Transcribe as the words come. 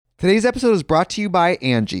Today's episode is brought to you by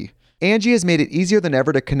Angie. Angie has made it easier than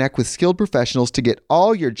ever to connect with skilled professionals to get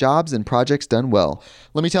all your jobs and projects done well.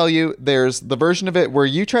 Let me tell you, there's the version of it where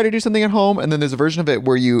you try to do something at home, and then there's a version of it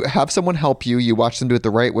where you have someone help you, you watch them do it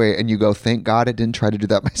the right way, and you go, thank God I didn't try to do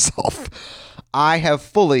that myself. I have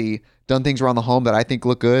fully done things around the home that I think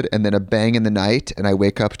look good, and then a bang in the night, and I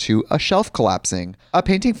wake up to a shelf collapsing, a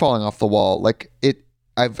painting falling off the wall.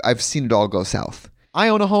 I've seen it all go south. I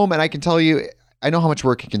own a home, and I can tell you, I know how much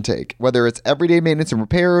work it can take. Whether it's everyday maintenance and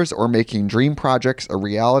repairs or making dream projects a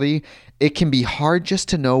reality, it can be hard just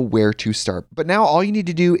to know where to start. But now all you need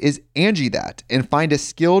to do is Angie that and find a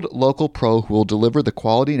skilled local pro who will deliver the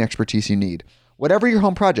quality and expertise you need. Whatever your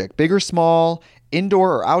home project, big or small,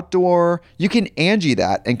 indoor or outdoor, you can Angie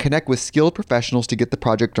that and connect with skilled professionals to get the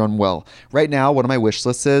project done well. Right now, one of my wish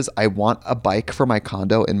lists is I want a bike for my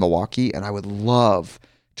condo in Milwaukee, and I would love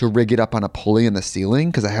to rig it up on a pulley in the ceiling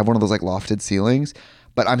because I have one of those lofted ceilings,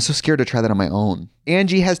 but I'm so scared to try that on my own.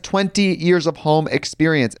 Angie has 20 years of home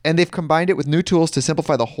experience, and they've combined it with new tools to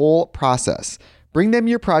simplify the whole process. Bring them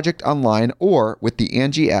your project online or with the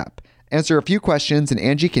Angie app. Answer a few questions and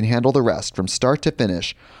Angie can handle the rest from start to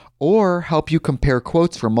finish, or help you compare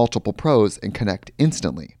quotes from multiple pros and connect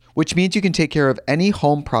instantly, which means you can take care of any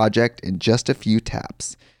home project in just a few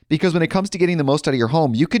taps. Because when it comes to getting the most out of your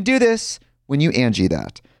home, you can do this when you Angie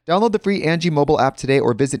that. Download the free Angie mobile app today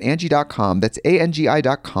or visit Angie.com. That's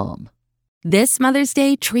ANGI.com. This Mother's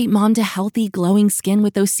Day, treat mom to healthy, glowing skin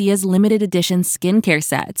with Osea's limited edition skincare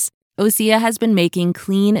sets. Osea has been making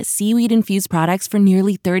clean, seaweed-infused products for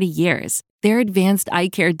nearly 30 years. Their advanced eye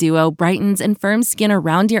care duo brightens and firms skin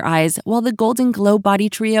around your eyes, while the Golden Glow Body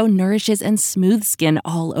Trio nourishes and smooths skin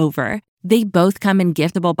all over. They both come in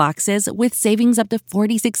giftable boxes with savings up to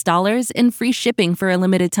 $46 and free shipping for a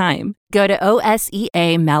limited time. Go to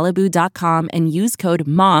OSEAMalibu.com and use code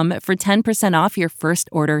MOM for 10% off your first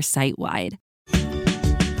order site-wide.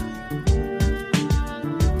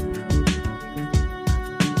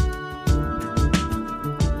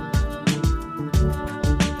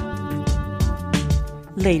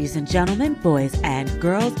 Ladies and gentlemen, boys and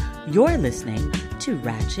girls, you're listening to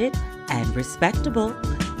Ratchet and Respectable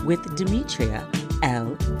with Demetria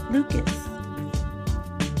L. Lucas.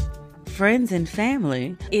 Friends and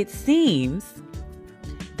family, it seems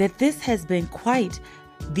that this has been quite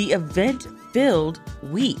the event-filled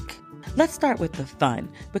week. Let's start with the fun,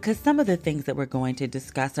 because some of the things that we're going to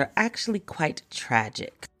discuss are actually quite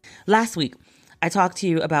tragic. Last week, I talked to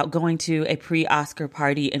you about going to a pre-Oscar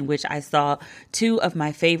party in which I saw two of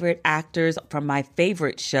my favorite actors from my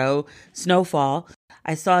favorite show, Snowfall.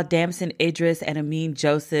 I saw Damson Idris and Amin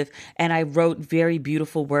Joseph, and I wrote very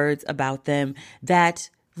beautiful words about them that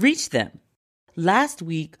reached them. Last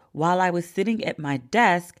week, while I was sitting at my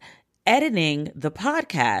desk editing the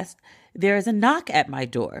podcast, there is a knock at my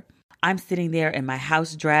door. I'm sitting there in my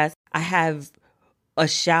house dress. I have a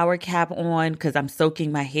shower cap on because I'm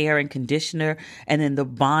soaking my hair in conditioner, and then the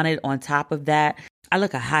bonnet on top of that. I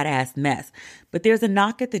look a hot ass mess, but there's a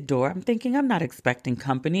knock at the door. I'm thinking I'm not expecting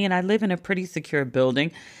company, and I live in a pretty secure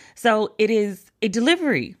building. So it is a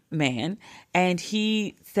delivery man, and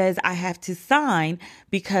he says I have to sign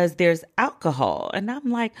because there's alcohol. And I'm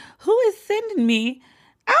like, who is sending me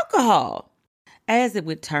alcohol? As it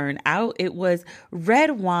would turn out, it was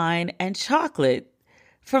red wine and chocolate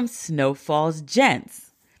from Snowfall's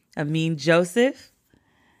Gents, Amin Joseph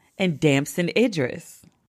and Damson Idris.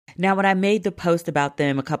 Now, when I made the post about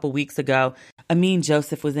them a couple weeks ago, Amin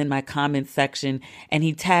Joseph was in my comments section and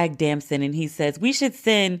he tagged Damson and he says, we should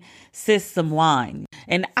send sis some wine.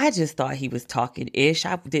 And I just thought he was talking ish.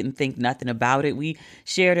 I didn't think nothing about it. We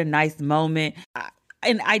shared a nice moment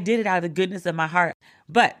and I did it out of the goodness of my heart.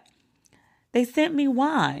 But they sent me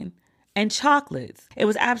wine and chocolates. It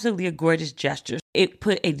was absolutely a gorgeous gesture. It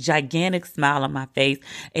put a gigantic smile on my face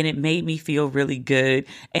and it made me feel really good.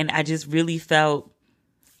 And I just really felt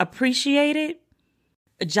appreciated.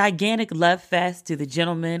 A gigantic love fest to the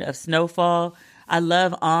gentlemen of Snowfall. I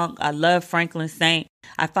love Ankh. I love Franklin Saint.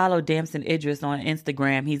 I follow Damson Idris on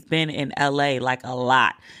Instagram. He's been in LA like a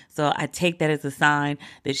lot. So I take that as a sign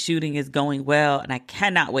that shooting is going well. And I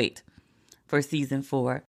cannot wait for season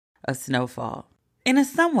 4 of Snowfall. In a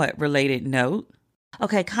somewhat related note,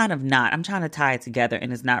 okay, kind of not. I'm trying to tie it together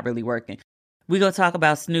and it's not really working. We're going to talk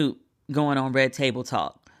about Snoop going on Red Table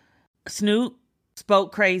Talk. Snoop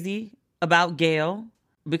spoke crazy about Gayle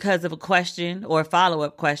because of a question or a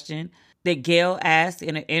follow-up question that Gayle asked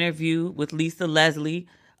in an interview with Lisa Leslie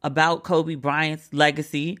about Kobe Bryant's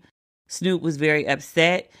legacy. Snoop was very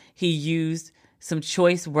upset. He used some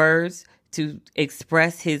choice words to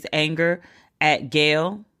express his anger at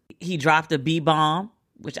Gayle. He dropped a B-bomb,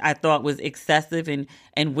 which I thought was excessive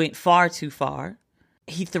and went far too far.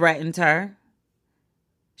 He threatened her.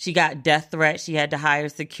 She got death threats. She had to hire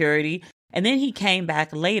security. And then he came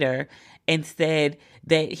back later and said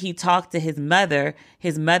that he talked to his mother.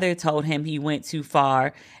 His mother told him he went too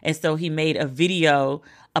far. And so he made a video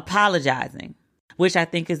apologizing, which I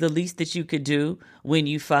think is the least that you could do when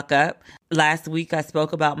you fuck up. Last week, I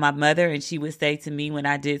spoke about my mother, and she would say to me when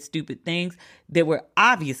I did stupid things that were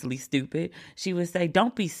obviously stupid, she would say,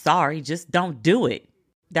 don't be sorry, just don't do it.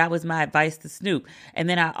 That was my advice to Snoop. And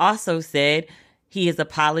then I also said, he has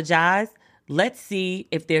apologized. Let's see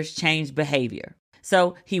if there's changed behavior.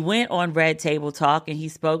 So he went on Red Table Talk and he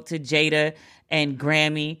spoke to Jada and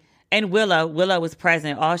Grammy and Willow. Willow was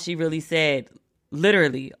present. All she really said,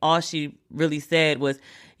 literally, all she really said was,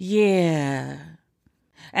 yeah.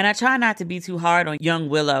 And I try not to be too hard on young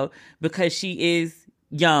Willow because she is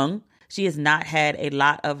young. She has not had a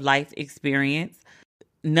lot of life experience.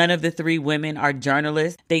 None of the three women are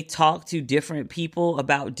journalists. They talk to different people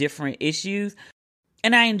about different issues.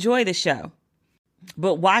 And I enjoy the show.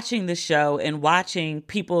 But watching the show and watching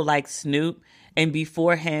people like Snoop and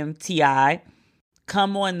before him, T.I.,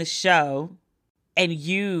 come on the show and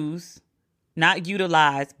not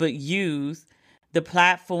utilize, but use the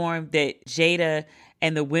platform that Jada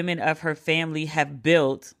and the women of her family have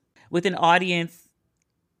built with an audience,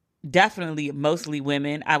 definitely mostly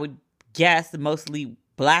women, I would guess mostly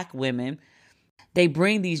Black women. They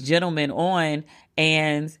bring these gentlemen on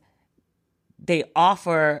and they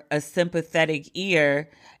offer a sympathetic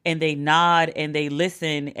ear and they nod and they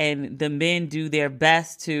listen, and the men do their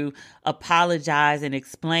best to apologize and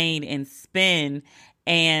explain and spin.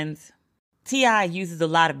 And T.I. uses a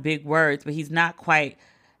lot of big words, but he's not quite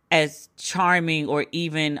as charming or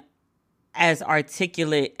even as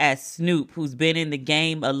articulate as Snoop, who's been in the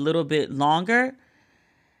game a little bit longer.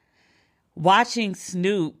 Watching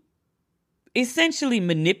Snoop essentially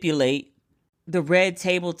manipulate the Red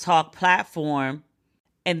Table Talk platform,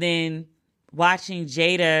 and then watching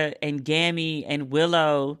Jada and Gammy and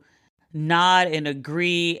Willow nod and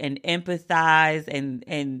agree and empathize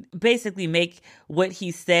and basically make what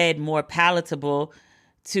he said more palatable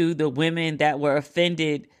to the women that were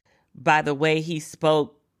offended by the way he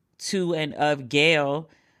spoke to and of Gayle.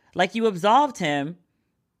 Like, you absolved him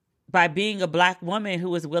by being a Black woman who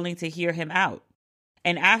was willing to hear him out.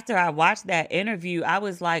 And after I watched that interview, I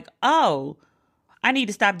was like, oh, I need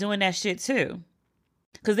to stop doing that shit too.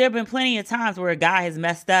 Because there have been plenty of times where a guy has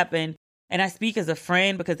messed up, and I speak as a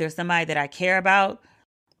friend because there's somebody that I care about.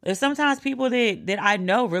 There's sometimes people that I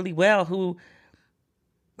know really well who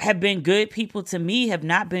have been good people to me, have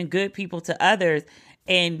not been good people to others.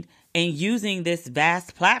 And using this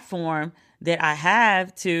vast platform that I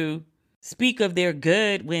have to speak of their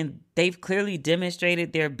good when they've clearly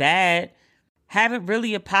demonstrated their bad, haven't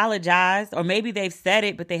really apologized, or maybe they've said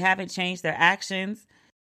it, but they haven't changed their actions.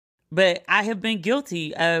 But I have been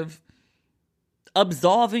guilty of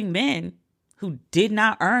absolving men who did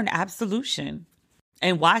not earn absolution.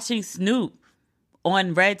 And watching Snoop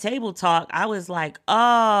on Red Table Talk, I was like,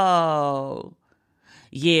 oh,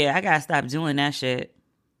 yeah, I got to stop doing that shit.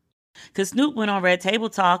 Because Snoop went on Red Table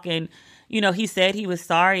Talk and, he said he was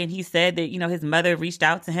sorry. And he said that, his mother reached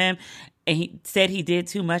out to him and he said he did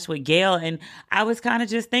too much with Gayle. And I was kind of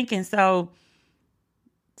just thinking, so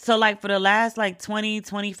like for the last 20,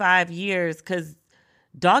 25 years, because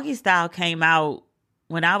Doggy Style came out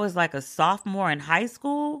when I was like a sophomore in high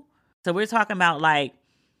school. So we're talking about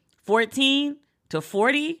 14 to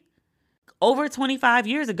 40, over 25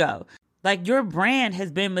 years ago. Like, your brand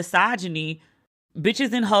has been misogyny,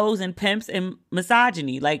 bitches and hoes and pimps and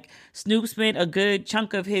misogyny. Like, Snoop spent a good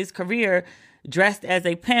chunk of his career dressed as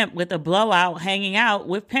a pimp with a blowout, hanging out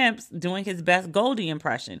with pimps, doing his best Goldie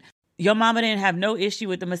impression. Your mama didn't have no issue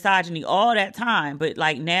with the misogyny all that time. But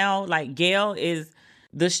now, Gayle is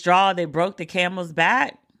the straw that broke the camel's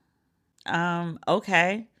back.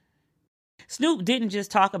 Okay. Snoop didn't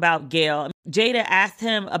just talk about Gayle. Jada asked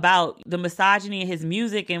him about the misogyny in his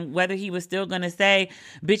music and whether he was still going to say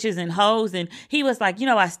bitches and hoes. And he was like,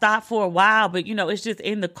 I stopped for a while, but it's just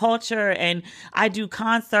in the culture, and I do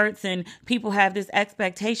concerts and people have this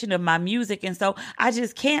expectation of my music. And so I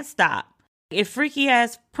just can't stop. If freaky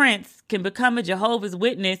ass Prince can become a Jehovah's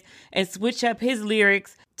Witness and switch up his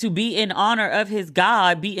lyrics to be in honor of his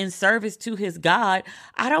God, be in service to his God,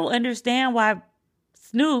 I don't understand why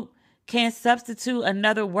Snoop can't substitute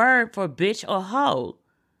another word for bitch or hoe.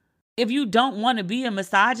 If you don't want to be a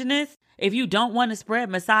misogynist, if you don't want to spread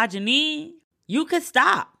misogyny, you could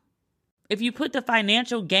stop. If you put the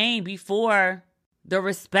financial gain before the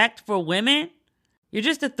respect for women, You're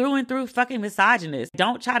just a through and through fucking misogynist.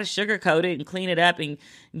 Don't try to sugarcoat it and clean it up and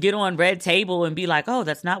get on Red Table and be like, oh,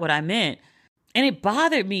 that's not what I meant. And it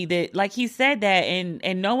bothered me that, like, he said that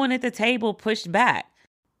and no one at the table pushed back.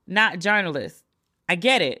 Not journalists. I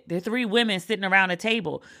get it. There are 3 women sitting around a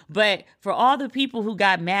table. But for all the people who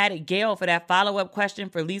got mad at Gayle for that follow-up question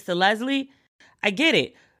for Lisa Leslie, I get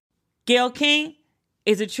it. Gayle King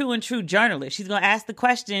is a true journalist. She's going to ask the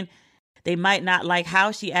question. They might not like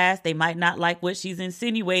how she asked. They might not like what she's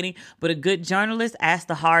insinuating. But a good journalist asks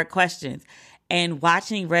the hard questions. And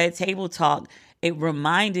watching Red Table Talk, it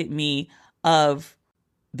reminded me of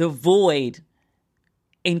the void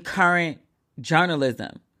in current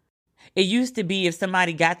journalism. It used to be if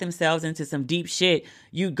somebody got themselves into some deep shit,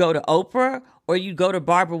 you'd go to Oprah or you'd go to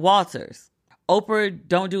Barbara Walters. Oprah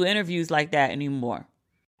don't do interviews like that anymore.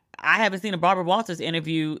 I haven't seen a Barbara Walters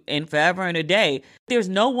interview in forever and a day. There's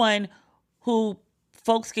no one who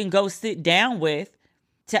folks can go sit down with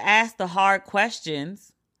to ask the hard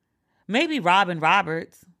questions. Maybe Robin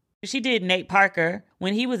Roberts. She did Nate Parker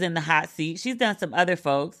when he was in the hot seat. She's done some other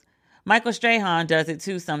folks. Michael Strahan does it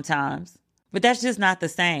too sometimes. But that's just not the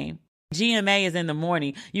same. GMA is in the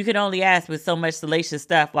morning. You can only ask with so much salacious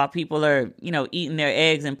stuff while people are, eating their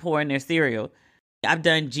eggs and pouring their cereal. I've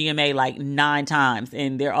done GMA like 9 times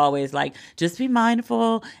and they're always like, just be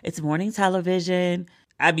mindful. It's morning television.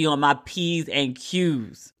 I'd be on my P's and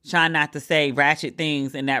Q's, trying not to say ratchet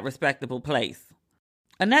things in that respectable place.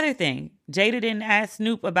 Another thing, Jada didn't ask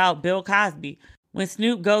Snoop about Bill Cosby. When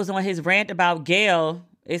Snoop goes on his rant about Gayle,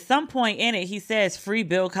 at some point in it, he says, free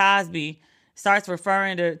Bill Cosby, starts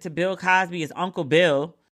referring to Bill Cosby as Uncle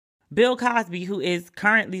Bill. Bill Cosby, who is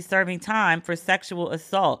currently serving time for sexual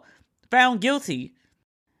assault, found guilty.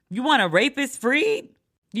 You want a rapist freed?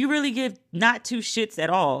 You really give not 2 shits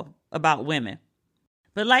at all about women.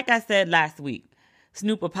 But like I said last week,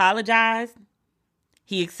 Snoop apologized.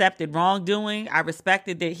 He accepted wrongdoing. I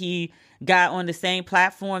respected that he got on the same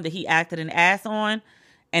platform that he acted an ass on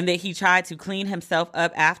and that he tried to clean himself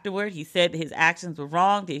up afterward. He said that his actions were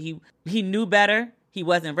wrong, that he knew better. He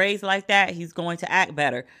wasn't raised like that. He's going to act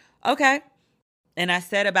better. Okay. And I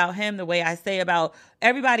said about him the way I say about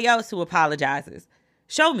everybody else who apologizes.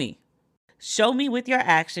 Show me. Show me with your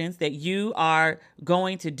actions that you are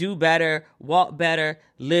going to do better, walk better,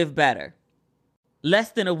 live better.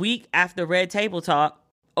 Less than a week after Red Table Talk,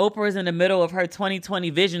 Oprah is in the middle of her 2020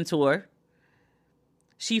 Vision Tour.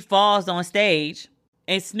 She falls on stage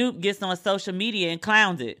and Snoop gets on social media and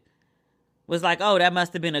clowns it. Was like, oh, that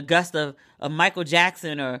must have been a gust of Michael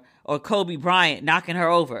Jackson or Kobe Bryant knocking her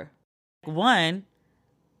over. One,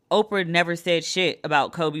 Oprah never said shit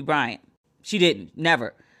about Kobe Bryant. She didn't,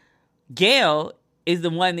 never. Gayle is the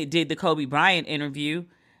one that did the Kobe Bryant interview.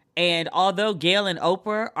 And although Gayle and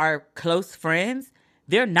Oprah are close friends,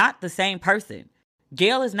 they're not the same person.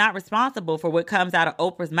 Gayle is not responsible for what comes out of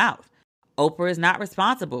Oprah's mouth. Oprah is not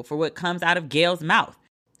responsible for what comes out of Gayle's mouth.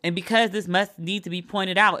 And because this must need to be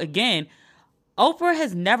pointed out, again, Oprah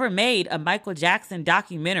has never made a Michael Jackson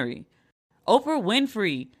documentary. Oprah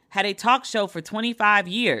Winfrey had a talk show for 25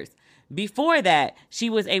 years. Before that, she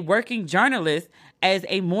was a working journalist as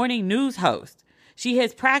a morning news host. She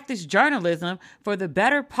has practiced journalism for the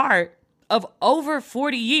better part of over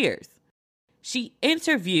 40 years. She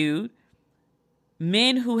interviewed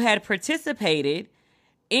men who had participated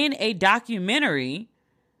in a documentary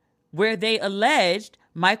where they alleged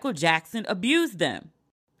Michael Jackson abused them.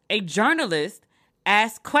 A journalist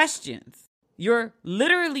asked questions. You're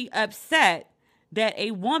literally upset that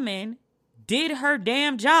a woman did her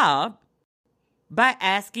damn job by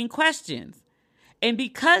asking questions. And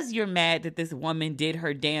because you're mad that this woman did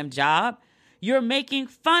her damn job, you're making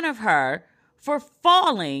fun of her for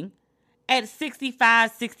falling at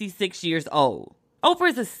 65, 66 years old.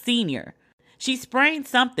 Oprah's a senior. She sprained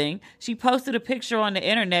something. She posted a picture on the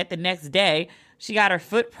internet the next day. She got her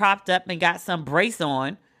foot propped up and got some brace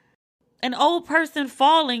on. An old person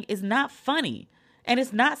falling is not funny. And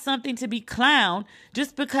it's not something to be clowned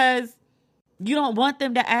just because you don't want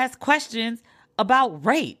them to ask questions about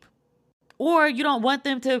rape. Or you don't want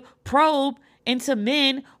them to probe into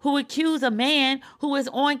men who accuse a man who is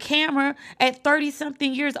on camera at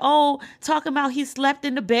 30-something years old talking about he slept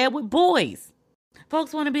in the bed with boys.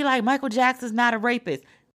 Folks want to be like, Michael Jackson's not a rapist.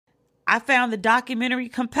 I found the documentary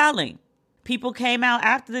compelling. People came out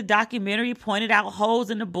after the documentary, pointed out holes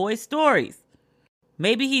in the boys' stories.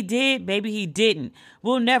 Maybe he did, maybe he didn't.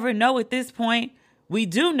 We'll never know at this point. We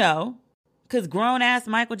do know, because grown-ass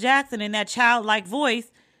Michael Jackson in that childlike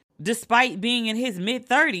voice, despite being in his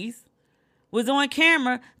mid-30s, was on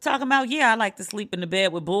camera talking about, yeah, I like to sleep in the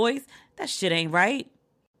bed with boys. That shit ain't right.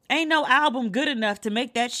 Ain't no album good enough to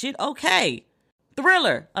make that shit okay.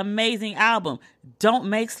 Thriller, amazing album. Don't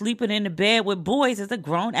make sleeping in the bed with boys as a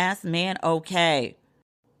grown-ass man okay.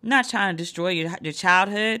 Not trying to destroy your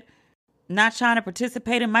childhood. Not trying to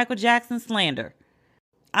participate in Michael Jackson slander.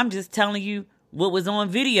 I'm just telling you what was on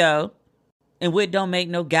video and what don't make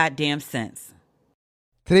no goddamn sense.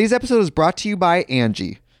 Today's episode is brought to you by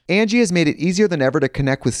Angie. Angie has made it easier than ever to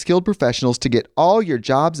connect with skilled professionals to get all your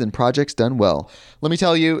jobs and projects done well. Let me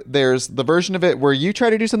tell you, there's the version of it where you try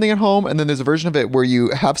to do something at home, and then there's a version of it where you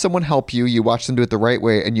have someone help you, you watch them do it the right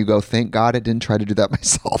way, and you go, thank God I didn't try to do that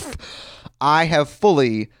myself. I have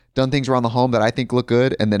fully done things around the home that I think look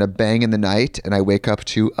good, and then a bang in the night, and I wake up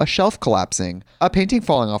to a shelf collapsing, a painting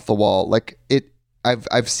falling off the wall.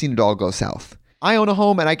 I've seen it all go south. I own a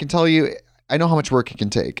home, and I can tell you, I know how much work it can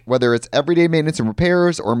take. Whether it's everyday maintenance and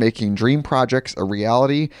repairs or making dream projects a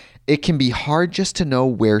reality, it can be hard just to know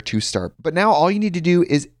where to start. But now all you need to do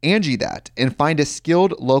is Angie that and find a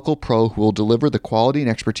skilled local pro who will deliver the quality and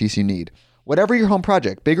expertise you need. Whatever your home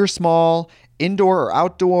project, big or small, indoor or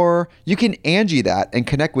outdoor, you can Angie that and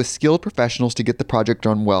connect with skilled professionals to get the project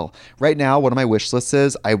done well. Right now, one of my wish lists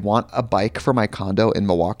is I want a bike for my condo in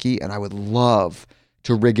Milwaukee, and I would love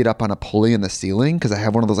to rig it up on a pulley in the ceiling because I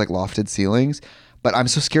have one of those lofted ceilings, but I'm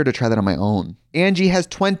so scared to try that on my own. Angie has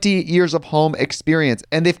 20 years of home experience,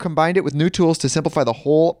 and they've combined it with new tools to simplify the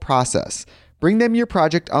whole process. Bring them your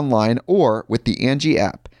project online or with the Angie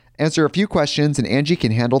app. Answer a few questions and Angie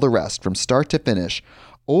can handle the rest from start to finish,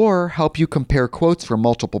 or help you compare quotes from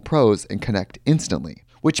multiple pros and connect instantly,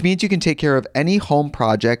 which means you can take care of any home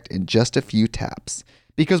project in just a few taps.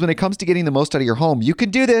 Because when it comes to getting the most out of your home, you can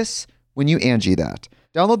do this when you Angie that.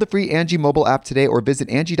 Download the free Angie mobile app today or visit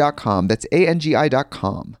Angie.com. That's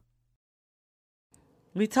ANGI.com.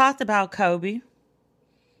 We talked about Kobe.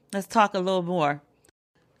 Let's talk a little more.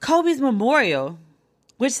 Kobe's memorial,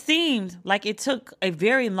 which seemed like it took a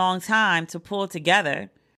very long time to pull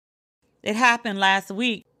together. It happened last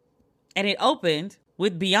week, and it opened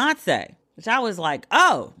with Beyonce, which I was like,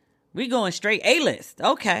 oh, we going straight A-list.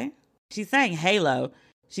 Okay. She sang Halo.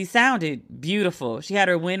 She sounded beautiful. She had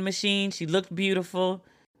her wind machine. She looked beautiful.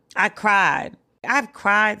 I cried. I've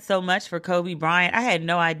cried so much for Kobe Bryant. I had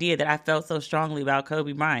no idea that I felt so strongly about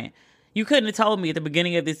Kobe Bryant. You couldn't have told me at the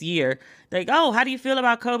beginning of this year, oh, how do you feel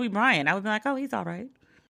about Kobe Bryant? I would be like, oh, he's all right.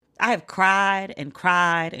 I have cried and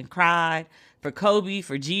cried and cried for Kobe,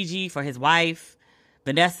 for Gigi, for his wife,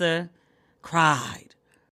 Vanessa. Cried.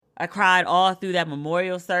 I cried all through that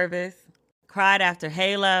memorial service. Cried after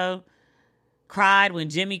Halo. Cried when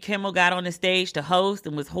Jimmy Kimmel got on the stage to host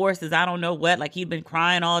and was hoarse as I don't know what, like he'd been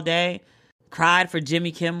crying all day. Cried for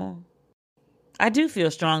Jimmy Kimmel. I do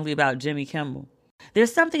feel strongly about Jimmy Kimmel.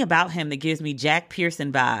 There's something about him that gives me Jack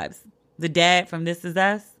Pearson vibes. The dad from This Is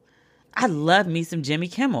Us. I love me some Jimmy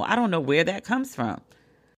Kimmel. I don't know where that comes from.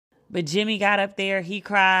 But Jimmy got up there, he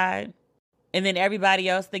cried. And then everybody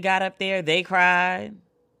else that got up there, they cried.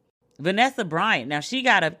 Vanessa Bryant, now she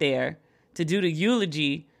got up there to do the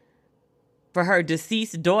eulogy for her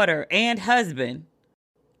deceased daughter and husband,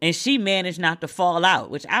 and she managed not to fall out,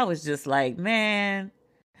 which I was just like, man,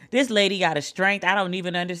 this lady got a strength I don't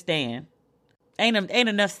even understand. Ain't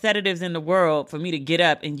enough sedatives in the world for me to get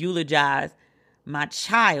up and eulogize my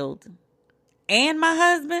child and my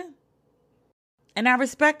husband. And I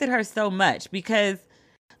respected her so much because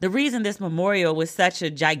the reason this memorial was such a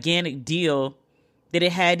gigantic deal that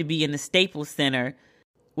it had to be in the Staples Center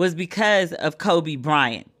was because of Kobe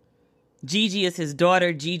Bryant. Gigi is his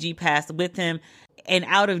daughter. Gigi passed with him. And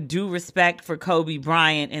out of due respect for Kobe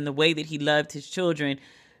Bryant and the way that he loved his children,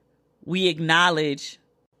 we acknowledge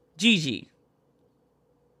Gigi.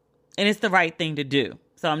 And it's the right thing to do.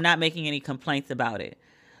 So I'm not making any complaints about it.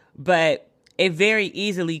 But it very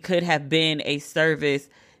easily could have been a service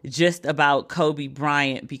just about Kobe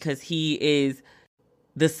Bryant because he is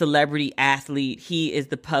the celebrity athlete. He is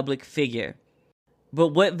the public figure. But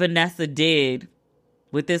what Vanessa did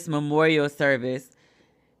with this memorial service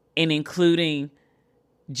and including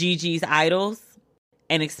Gigi's idols,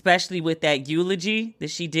 and especially with that eulogy that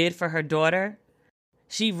she did for her daughter,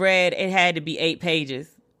 she read, it had to be 8 pages.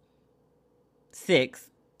 6.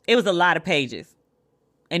 It was a lot of pages.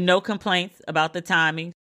 And no complaints about the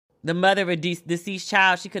timing. The mother of a deceased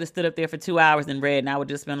child, she could have stood up there for 2 hours and read, and I would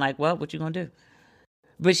just been like, well, what you gonna do?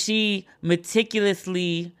 But she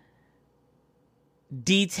meticulously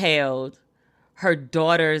detailed her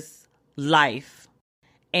daughter's life,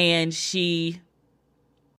 and she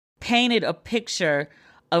painted a picture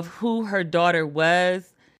of who her daughter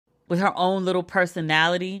was with her own little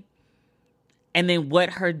personality, and then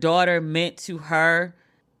what her daughter meant to her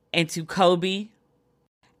and to Kobe.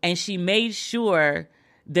 And she made sure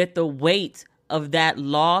that the weight of that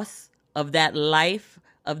loss of that life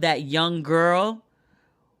of that young girl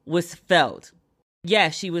was felt.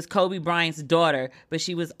 Yes, she was Kobe Bryant's daughter, but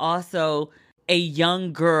she was also a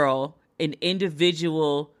young girl, an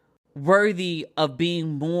individual worthy of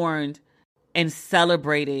being mourned and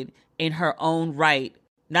celebrated in her own right.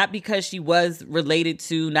 Not because she was related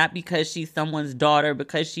to, not because she's someone's daughter,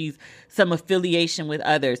 because she's some affiliation with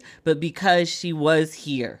others, but because she was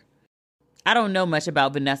here. I don't know much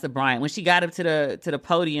about Vanessa Bryant. When she got up to the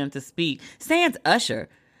podium to speak, sans usher,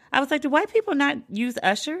 I was like, do white people not use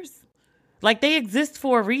ushers? Like, they exist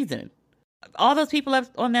for a reason. All those people up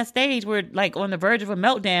on that stage were like on the verge of a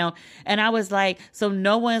meltdown. And I was like, so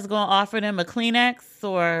no one's going to offer them a Kleenex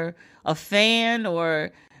or a fan, or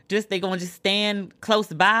just they going to just stand close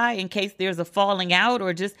by in case there's a falling out,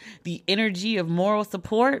 or just the energy of moral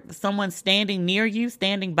support, someone standing near you,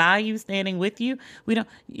 standing by you, standing with you.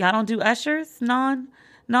 Y'all don't do ushers,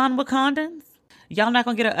 non-Wakandans? Y'all not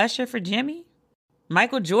going to get an usher for Jimmy?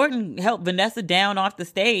 Michael Jordan helped Vanessa down off the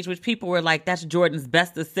stage, which people were like, that's Jordan's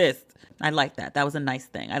best assist. I like that. That was a nice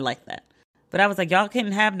thing. I like that. But I was like, y'all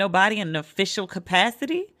couldn't have nobody in an official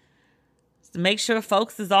capacity to make sure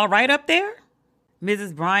folks is all right up there?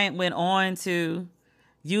 Mrs. Bryant went on to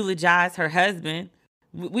eulogize her husband.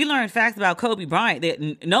 We learned facts about Kobe Bryant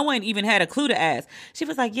that no one even had a clue to ask. She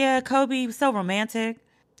was like, yeah, Kobe was so romantic.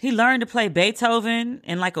 He learned to play Beethoven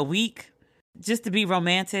in like a week just to be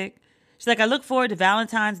romantic. She's like, I look forward to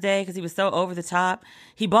Valentine's Day because he was so over the top.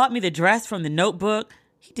 He bought me the dress from the Notebook.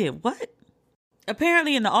 He did what?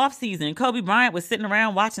 Apparently in the off season, Kobe Bryant was sitting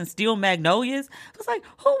around watching Steel Magnolias. I was like,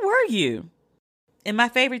 who were you? In my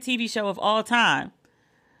favorite TV show of all time,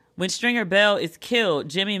 when Stringer Bell is killed,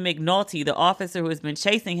 Jimmy McNulty, the officer who has been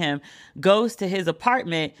chasing him, goes to his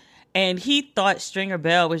apartment, and he thought Stringer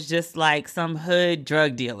Bell was just like some hood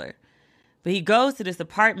drug dealer. But he goes to this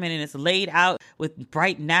apartment and it's laid out with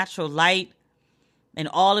bright natural light and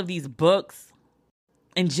all of these books.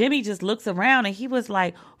 And Jimmy just looks around and he was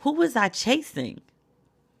like, who was I chasing?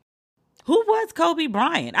 Who was Kobe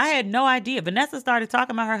Bryant? I had no idea. Vanessa started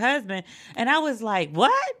talking about her husband and I was like,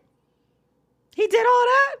 what? He did all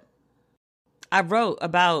that? I wrote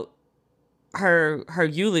about her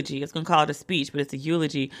eulogy. It's going to call it a speech, but it's a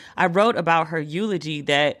eulogy. I wrote about her eulogy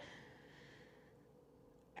that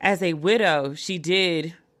as a widow, she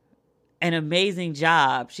did an amazing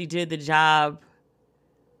job. She did the job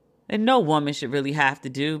that no woman should really have to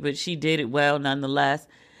do, but she did it well nonetheless.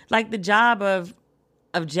 Like the job of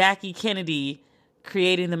Jackie Kennedy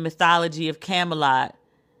creating the mythology of Camelot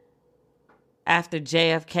after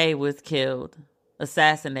JFK was killed,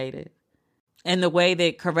 assassinated. And the way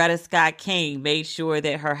that Coretta Scott King made sure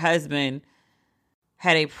that her husband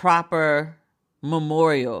had a proper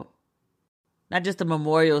memorial. Not just a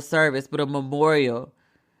memorial service, but a memorial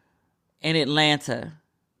in Atlanta.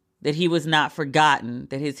 That he was not forgotten,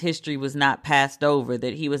 that his history was not passed over,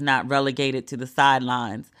 that he was not relegated to the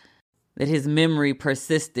sidelines, that his memory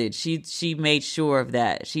persisted. She made sure of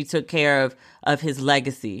that. She took care of his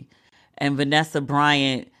legacy. And Vanessa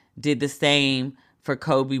Bryant did the same for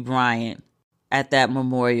Kobe Bryant at that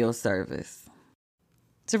memorial service.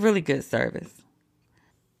 It's a really good service.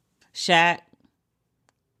 Shaq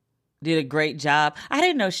did a great job. I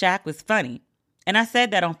didn't know Shaq was funny. And I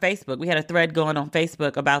said that on Facebook. We had a thread going on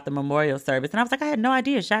Facebook about the memorial service. And I was like, I had no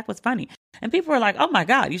idea Shaq was funny. And people were like, oh my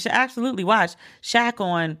God, you should absolutely watch Shaq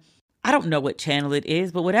on, I don't know what channel it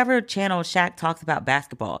is, but whatever channel Shaq talks about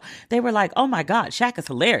basketball. They were like, oh my God, Shaq is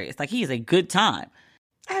hilarious. Like, he is a good time.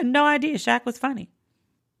 I had no idea Shaq was funny.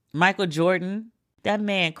 Michael Jordan, that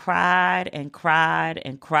man cried and cried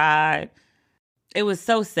and cried. It was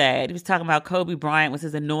so sad. He was talking about Kobe Bryant was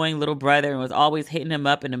his annoying little brother and was always hitting him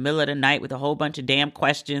up in the middle of the night with a whole bunch of damn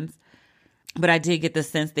questions. But I did get the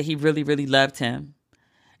sense that he really, really loved him.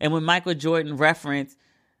 And when Michael Jordan referenced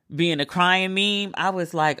being a crying meme, I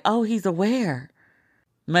was like, oh, he's aware.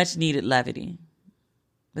 Much needed levity.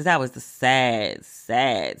 Because that was the sad,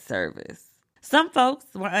 sad service. Some folks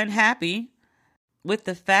were unhappy with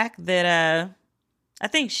the fact that I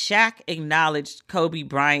think Shaq acknowledged Kobe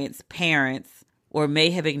Bryant's parents, or may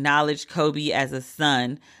have acknowledged Kobe as a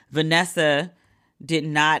son. Vanessa did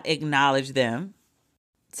not acknowledge them.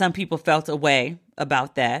 Some people felt a way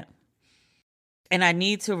about that. And I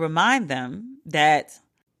need to remind them that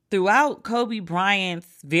throughout Kobe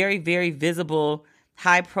Bryant's very, very visible,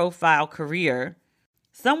 high-profile career,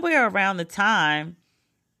 somewhere around the time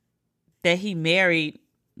that he married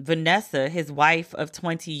Vanessa, his wife of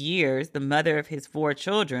 20 years, the mother of his 4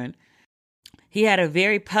 children, he had a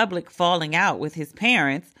very public falling out with his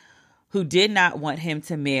parents, who did not want him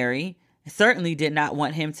to marry, certainly did not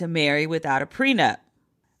want him to marry without a prenup.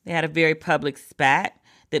 They had a very public spat.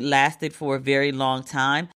 that lasted for a very long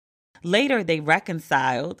time. Later, they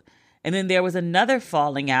reconciled, and then there was another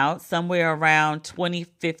falling out somewhere around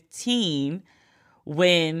 2015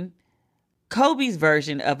 when Kobe's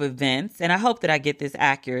version of events, and I hope that I get this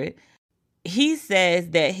accurate, he says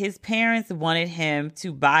that his parents wanted him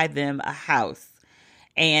to buy them a house,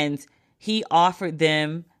 and he offered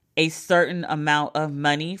them a certain amount of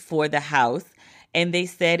money for the house, and they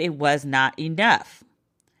said it was not enough.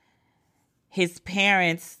 His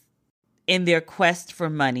parents, in their quest for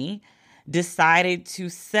money, decided to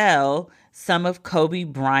sell some of Kobe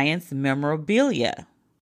Bryant's memorabilia.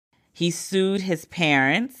 He sued his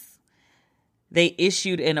parents. They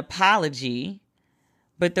issued an apology,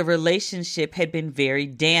 but the relationship had been very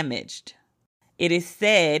damaged. It is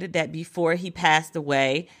said that before he passed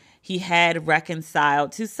away, he had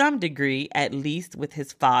reconciled to some degree, at least with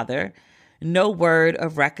his father. No word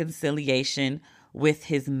of reconciliation with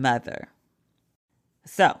his mother.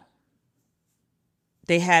 So,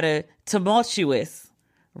 they had a tumultuous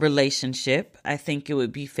relationship, I think it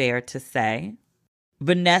would be fair to say.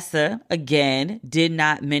 Vanessa, again, did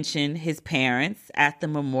not mention his parents at the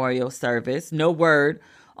memorial service. No word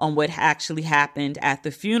on what actually happened at the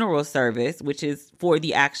funeral service, which is for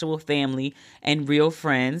the actual family and real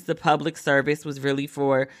friends. The public service was really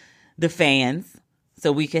for the fans,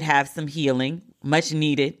 so we could have some healing. Much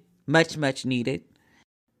needed, much needed.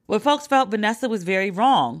 Well, folks felt Vanessa was very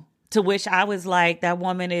wrong, to which I was like, that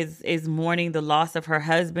woman is mourning the loss of her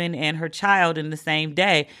husband and her child in the same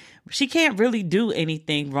day. She can't really do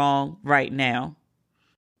anything wrong right now.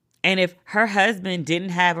 And if her husband didn't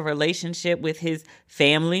have a relationship with his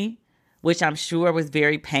family, which I'm sure was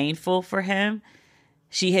very painful for him,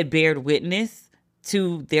 she had bared witness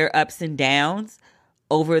to their ups and downs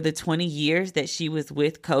over the 20 years that she was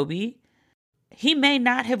with Kobe. He may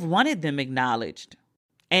not have wanted them acknowledged.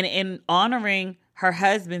 And in honoring her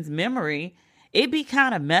husband's memory, it'd be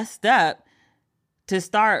kind of messed up to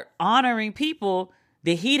start honoring people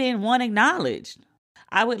that he didn't want acknowledged.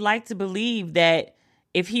 I would like to believe that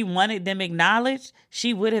if he wanted them acknowledged,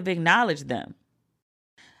 she would have acknowledged them.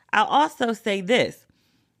 I'll also say this.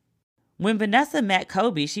 When Vanessa met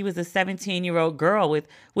Kobe, she was a 17-year-old girl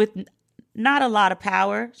with not a lot of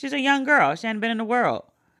power. She's a young girl. She hadn't been in the world.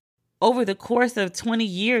 Over the course of 20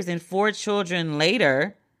 years and 4 children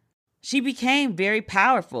later, she became very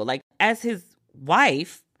powerful. Like, as his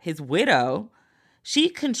wife, his widow, she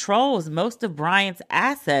controls most of Bryant's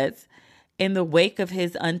assets in the wake of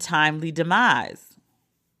his untimely demise.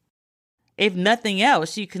 If nothing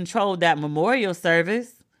else, she controlled that memorial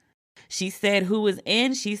service. She said who was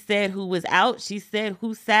in, she said who was out, she said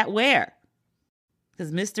who sat where.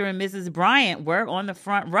 Because Mr. and Mrs. Bryant were on the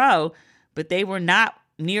front row, but they were not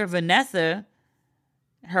near Vanessa,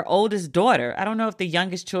 her oldest daughter. I don't know if the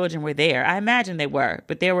youngest children were there. I imagine they were,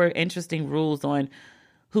 but there were interesting rules on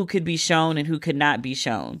who could be shown and who could not be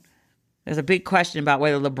shown. There's a big question about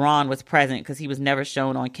whether LeBron was present because he was never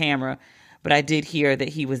shown on camera, but I did hear that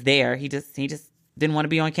he was there. He just didn't want to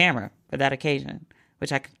be on camera for that occasion,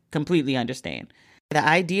 which I completely understand. The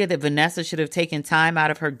idea that Vanessa should have taken time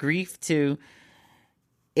out of her grief to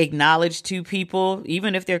acknowledge 2 people,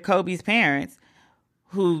 even if they're Kobe's parents,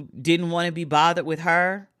 who didn't want to be bothered with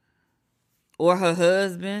her or her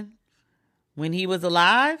husband when he was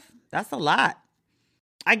alive, that's a lot.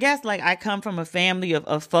 I guess, like, I come from a family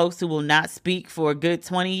of folks who will not speak for a good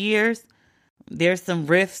 20 years. There's some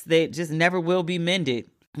rifts that just never will be mended.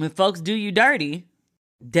 When folks do you dirty,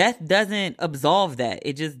 death doesn't absolve that.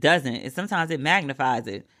 It just doesn't. Sometimes it magnifies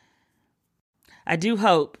it. I do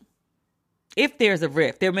hope, if there's a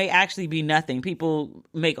rift, there may actually be nothing. People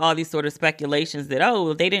make all these sort of speculations that,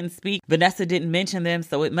 oh, they didn't speak. Vanessa didn't mention them,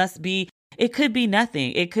 so it must be. It could be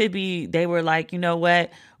nothing. It could be they were like, you know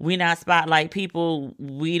what? We not spotlight people.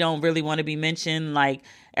 We don't really want to be mentioned. Like,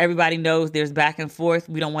 everybody knows there's back and forth.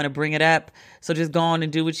 We don't want to bring it up. So just go on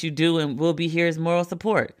and do what you do, and we'll be here as moral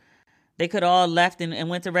support. They could all left and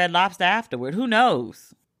went to Red Lobster afterward. Who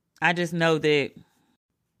knows? I just know that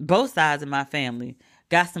both sides of my family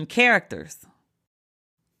got some characters.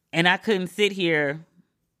 And I couldn't sit here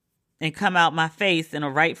and come out my face in a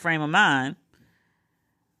right frame of mind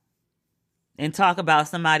and talk about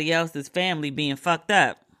somebody else's family being fucked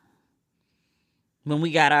up when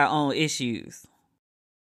we got our own issues.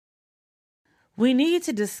 We need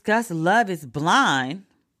to discuss Love is Blind,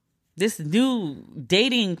 this new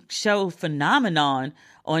dating show phenomenon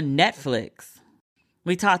on Netflix.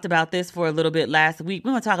 We talked about this for a little bit last week.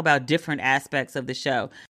 We're going to talk about different aspects of the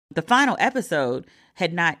show. The final episode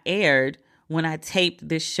had not aired when I taped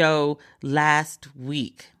this show last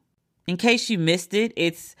week. In case you missed it,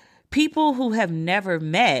 it's people who have never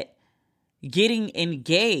met getting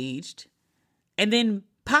engaged, and then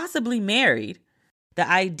possibly married. The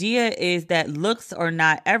idea is that looks are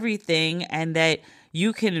not everything and that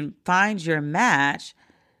you can find your match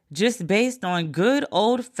just based on good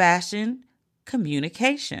old-fashioned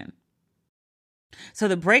communication. So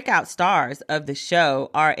the breakout stars of the show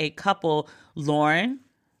are a couple, Lauren,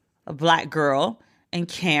 a Black girl, and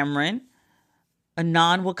Cameron, a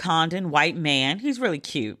non-Wakandan white man. He's really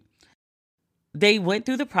cute. They went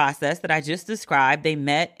through the process that I just described. They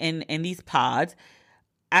met in these pods.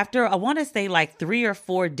 After, I want to say like 3 or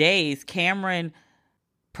 4 days, Cameron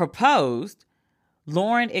proposed.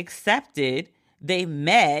 Lauren accepted. They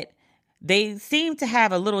met. They seemed to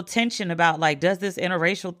have a little tension about like, does this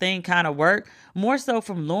interracial thing kind of work? More so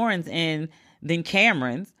from Lauren's end than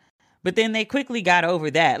Cameron's. But then they quickly got over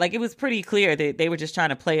that. Like, it was pretty clear that they were just trying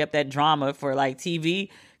to play up that drama for like TV,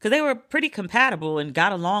 because they were pretty compatible and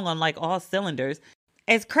got along on like all cylinders.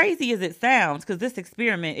 As crazy as it sounds, because this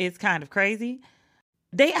experiment is kind of crazy,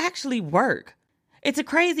 they actually work. It's a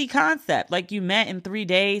crazy concept. Like, you met in 3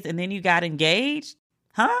 days and then you got engaged.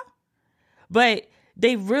 Huh? But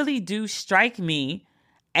they really do strike me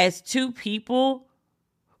as two people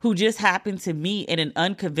who just happen to meet in an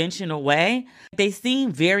unconventional way. They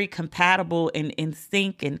seem very compatible and in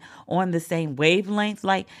sync and on the same wavelength.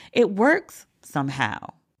 Like, it works somehow.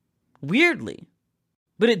 Weirdly.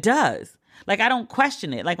 But it does. Like, I don't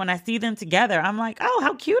question it. Like, when I see them together, I'm like, oh,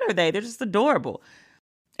 how cute are they? They're just adorable.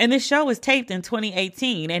 And this show was taped in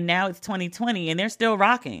 2018 and now it's 2020 and they're still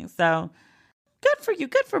rocking. So good for you.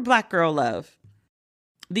 Good for Black girl love.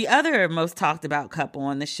 The other most talked about couple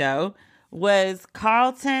on the show was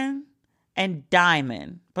Carlton and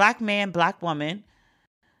Diamond. Black man, Black woman.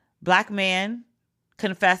 Black man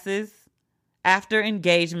confesses after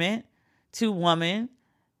engagement to woman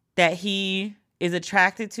that he is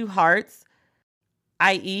attracted to hearts,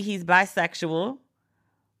 i.e. he's bisexual.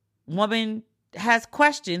 Woman has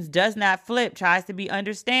questions, does not flip, tries to be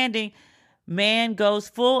understanding. Man goes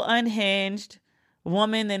full unhinged.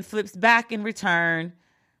 Woman then flips back in return.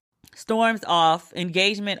 Storms off,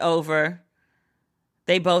 engagement over.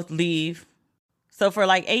 They both leave. So for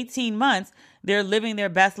like 18 months, they're living their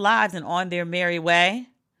best lives and on their merry way.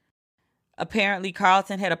 Apparently,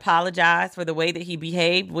 Carlton had apologized for the way that he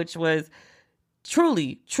behaved, which was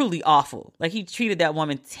truly, truly awful. Like, he treated that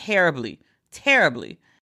woman terribly, terribly.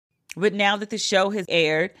 But now that the show has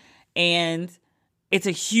aired and it's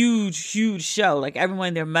a huge, huge show, like everyone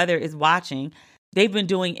and their mother is watching, they've been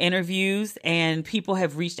doing interviews and people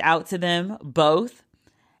have reached out to them both.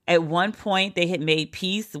 At one point, they had made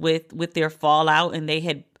peace with their fallout and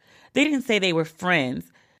they didn't say they were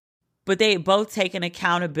friends, but they had both taken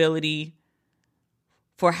accountability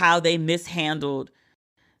for how they mishandled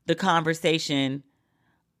the conversation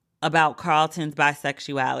about Carlton's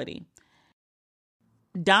bisexuality.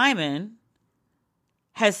 Diamond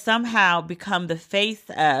has somehow become the face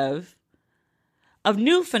of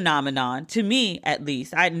new phenomenon, to me at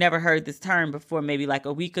least. I'd never heard this term before, maybe like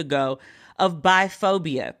a week ago, of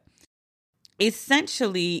biphobia.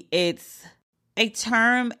 Essentially, it's a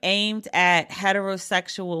term aimed at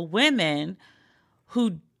heterosexual women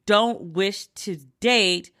who don't wish to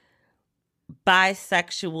date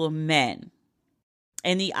bisexual men.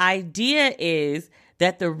 And the idea is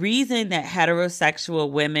that the reason that heterosexual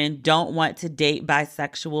women don't want to date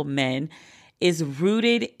bisexual men is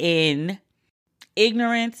rooted in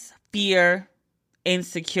ignorance, fear,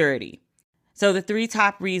 insecurity. So the 3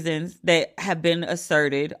 top reasons that have been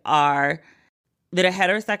asserted are that a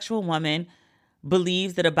heterosexual woman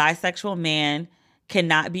believes that a bisexual man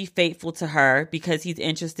cannot be faithful to her because he's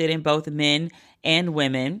interested in both men and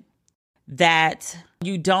women, that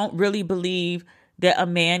you don't really believe that a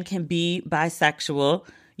man can be bisexual.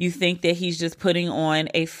 You think that he's just putting on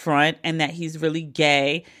a front and that he's really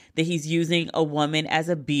gay, that he's using a woman as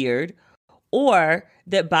a beard, or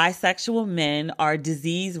that bisexual men are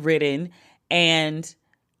disease-ridden and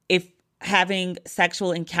if having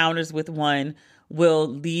sexual encounters with one will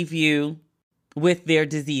leave you with their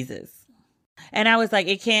diseases. And I was like,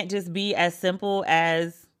 it can't just be as simple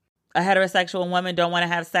as a heterosexual woman don't want to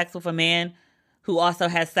have sex with a man who also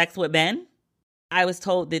has sex with men. I was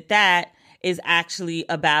told that that is actually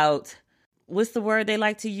about, what's the word they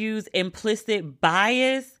like to use? Implicit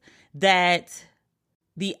bias, that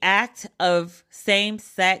the act of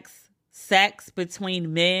same-sex sex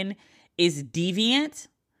between men is deviant.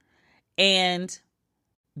 And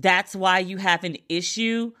that's why you have an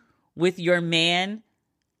issue with your man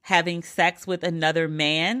having sex with another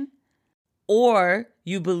man. Or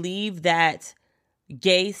you believe that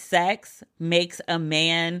gay sex makes a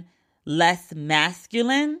man less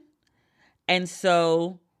masculine. And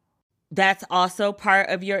so That's also part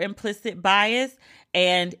of your implicit bias,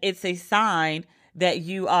 and it's a sign that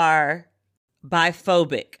you are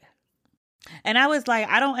biphobic. And I was like,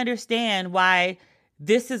 I don't understand why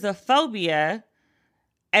this is a phobia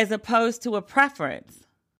as opposed to a preference.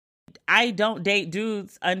 I don't date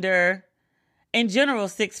dudes under, in general,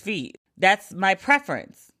 6 feet. That's my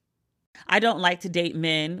preference. I don't like to date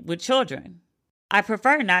men with children. I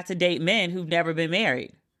prefer not to date men who've never been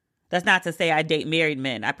married. That's not to say I date married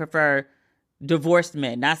men. I prefer divorced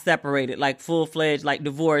men, not separated, like full-fledged, like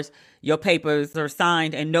divorce. Your papers are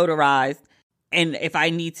signed and notarized. And if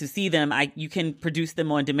I need to see them, you can produce them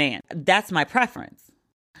on demand. That's my preference.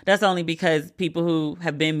 That's only because people who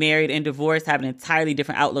have been married and divorced have an entirely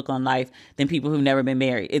different outlook on life than people who've never been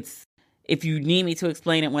married. If you need me to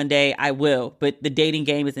explain it one day, I will. But the dating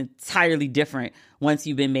game is entirely different once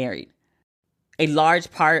you've been married. A large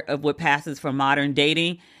part of what passes for modern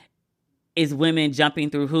dating is women jumping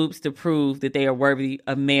through hoops to prove that they are worthy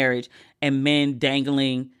of marriage, and men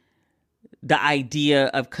dangling the idea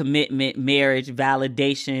of commitment, marriage,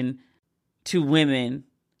 validation to women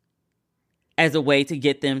as a way to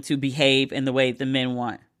get them to behave in the way the men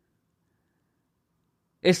want.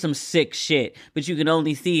 It's some sick shit, but you can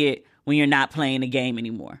only see it when you're not playing the game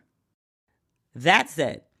anymore. That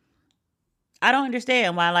said, I don't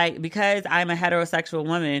understand why, because I'm a heterosexual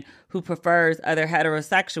woman who prefers other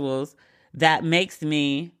heterosexuals, that makes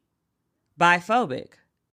me biphobic.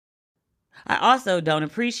 I also don't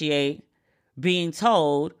appreciate being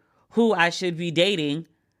told who I should be dating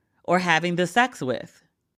or having the sex with.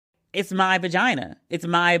 It's my vagina. It's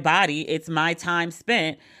my body. It's my time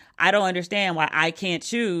spent. I don't understand why I can't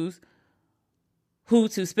choose who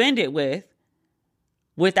to spend it with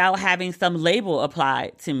without having some label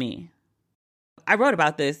applied to me. I wrote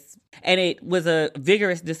about this, and it was a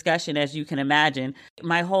vigorous discussion, as you can imagine.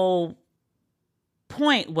 My whole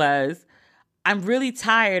point was, I'm really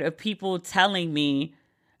tired of people telling me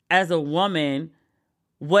as a woman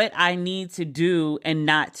what I need to do and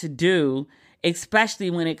not to do, especially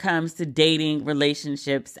when it comes to dating,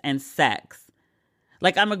 relationships, and sex.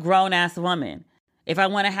 Like, I'm a grown-ass woman. If I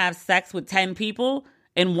want to have sex with 10 people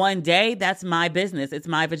in one day, that's my business. It's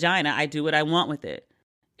my vagina. I do what I want with it.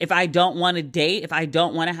 If I don't want to date, if I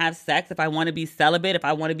don't want to have sex, if I want to be celibate, if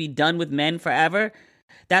I want to be done with men forever,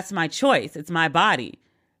 that's my choice. It's my body.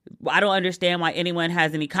 I don't understand why anyone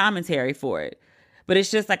has any commentary for it. But it's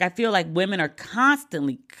just I feel like women are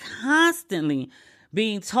constantly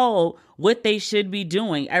being told what they should be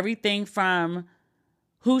doing. Everything from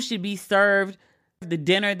who should be served the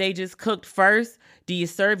dinner they just cooked first. Do you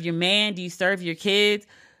serve your man? Do you serve your kids?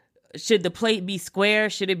 Should the plate be square?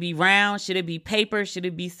 Should it be round? Should it be paper? Should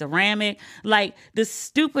it be ceramic? The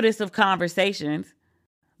stupidest of conversations.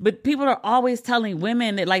 But people are always telling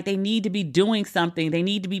women that they need to be doing something. They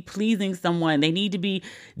need to be pleasing someone. They need to be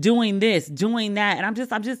doing this, doing that. And I'm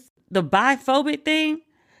just the biphobic thing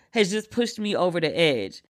has just pushed me over the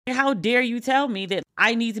edge. How dare you tell me that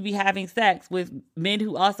I need to be having sex with men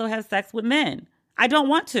who also have sex with men? I don't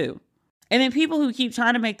want to. And then people who keep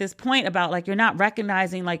trying to make this point about you're not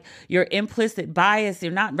recognizing your implicit bias,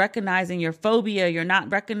 you're not recognizing your phobia, you're not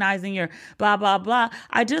recognizing your blah, blah, blah.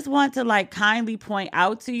 I just want to kindly point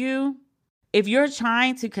out to you, if you're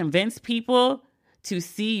trying to convince people to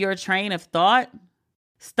see your train of thought,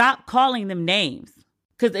 stop calling them names.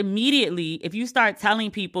 Because immediately, if you start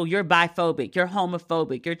telling people you're biphobic, you're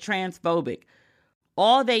homophobic, you're transphobic,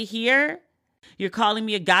 all they hear, you're calling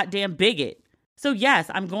me a goddamn bigot. So yes,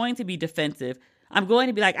 I'm going to be defensive. I'm going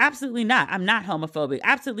to be absolutely not. I'm not homophobic.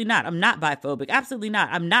 Absolutely not. I'm not biphobic. Absolutely not.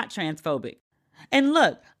 I'm not transphobic. And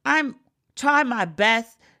look, I'm trying my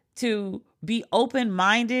best to be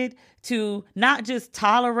open-minded, to not just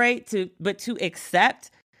tolerate, but to accept,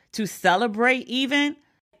 to celebrate even.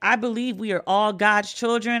 I believe we are all God's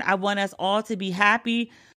children. I want us all to be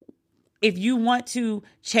happy. If you want to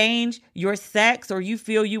change your sex, or you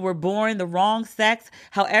feel you were born the wrong sex,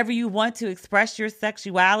 however you want to express your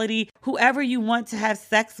sexuality, whoever you want to have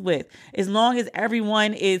sex with, as long as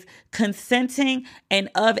everyone is consenting and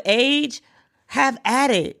of age, have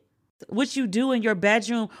at it. What you do in your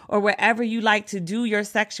bedroom or wherever you like to do your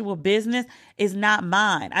sexual business is not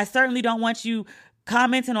mine. I certainly don't want you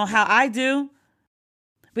commenting on how I do,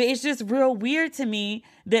 but it's just real weird to me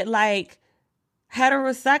that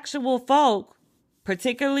heterosexual folk,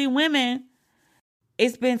 particularly women,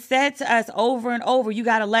 it's been said to us over and over, you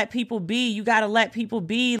got to let people be. You got to let people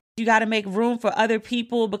be. You got to make room for other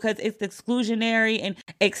people because it's exclusionary, and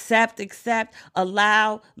accept,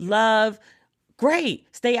 allow, love. Great.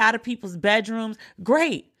 Stay out of people's bedrooms.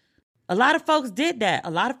 Great. A lot of folks did that.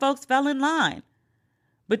 A lot of folks fell in line.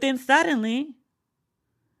 But then suddenly,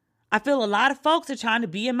 I feel a lot of folks are trying to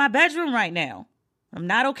be in my bedroom right now. I'm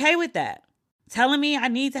not okay with that. Telling me I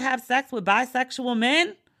need to have sex with bisexual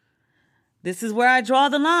men? This is where I draw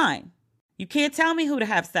the line. You can't tell me who to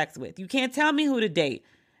have sex with. You can't tell me who to date.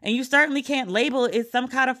 And you certainly can't label it as some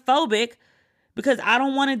kind of phobic because I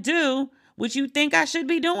don't want to do what you think I should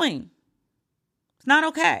be doing. It's not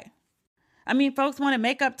okay. I mean, folks want to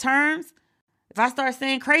make up terms. If I start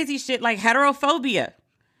saying crazy shit like heterophobia,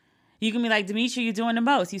 you can be like, Demetria, you're doing the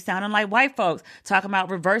most. You sounding like white folks talking about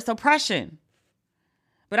reverse oppression.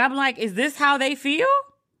 But I'm like, is this how they feel?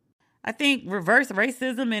 I think reverse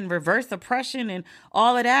racism and reverse oppression and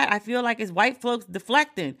all of that, I feel like it's white folks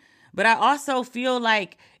deflecting. But I also feel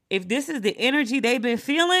like if this is the energy they've been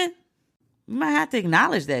feeling, we might have to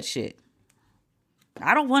acknowledge that shit.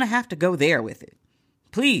 I don't want to have to go there with it.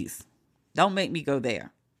 Please, don't make me go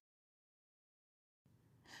there.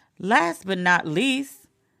 Last but not least,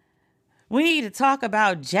 we need to talk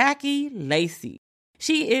about Jackie Lacey.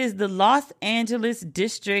 She is the Los Angeles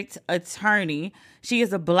District Attorney. She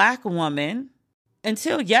is a Black woman.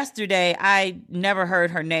 Until yesterday, I never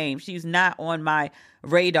heard her name. She's not on my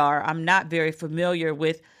radar. I'm not very familiar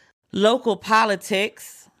with local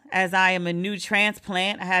politics as I am a new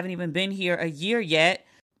transplant. I haven't even been here a year yet.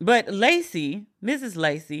 But Lacey, Mrs.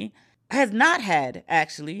 Lacey, has not had,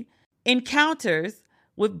 actually, encounters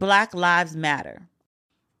with Black Lives Matter.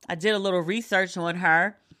 I did a little research on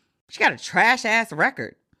her. She got a trash ass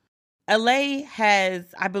record. LA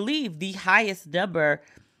has, I believe, the highest number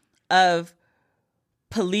of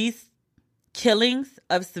police killings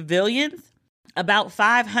of civilians, about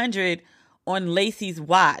 500 on Lacey's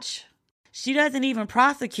watch. She doesn't even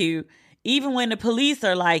prosecute, even when the police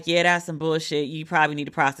are like, yeah, that's some bullshit. You probably need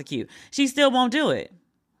to prosecute. She still won't do it.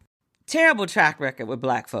 Terrible track record with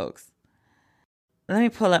Black folks. Let me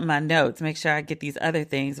pull up my notes, make sure I get these other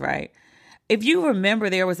things right. If you remember,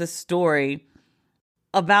 there was a story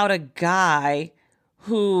about a guy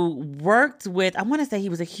who worked with, I want to say he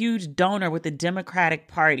was a huge donor with the Democratic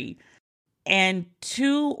Party, and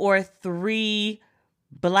 2 or 3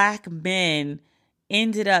 Black men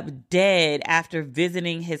ended up dead after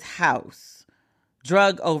visiting his house.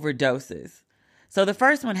 Drug overdoses. So the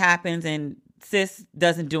first one happens and sis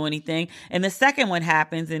doesn't do anything. And the second one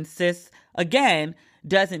happens and sis, again,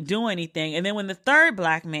 doesn't do anything. And then when the third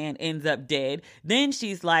Black man ends up dead, then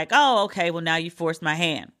she's like, oh, okay, well, now you forced my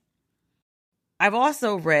hand. I've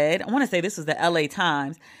also read, I want to say this was the LA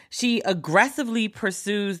Times, she aggressively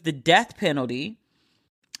pursues the death penalty,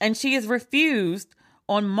 and she has refused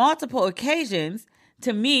on multiple occasions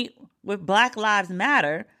to meet with Black Lives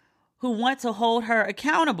Matter, who want to hold her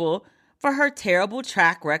accountable for her terrible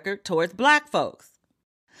track record towards Black folks.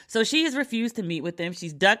 So she has refused to meet with them.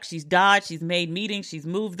 She's ducked, she's dodged, she's made meetings, she's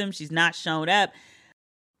moved them, she's not shown up.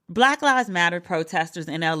 Black Lives Matter protesters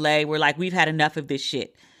in LA were like, we've had enough of this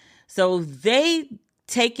shit. So they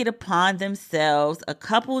take it upon themselves a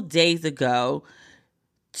couple days ago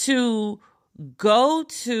to go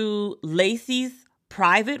to Lacey's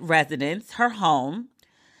private residence, her home,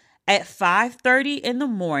 at 5:30 in the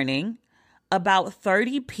morning, about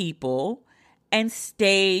 30 people, and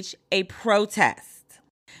stage a protest.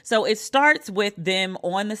 So it starts with them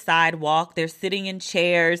on the sidewalk. They're sitting in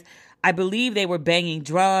chairs. I believe they were banging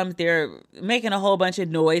drums. They're making a whole bunch of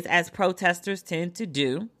noise, as protesters tend to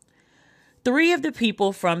do. 3 of the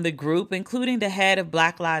people from the group, including the head of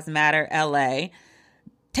Black Lives Matter LA,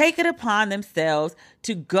 take it upon themselves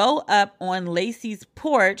to go up on Lacey's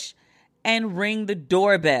porch and ring the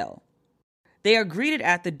doorbell. They are greeted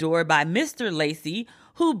at the door by Mr. Lacey,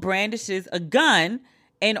 who brandishes a gun,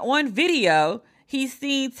 and on video, he's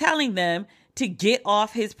seen telling them to get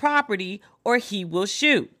off his property or he will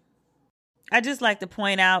shoot. I just like to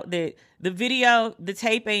point out that the video, the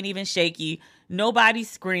tape ain't even shaky. Nobody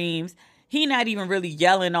screams. He not even really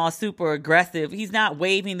yelling all super aggressive. He's not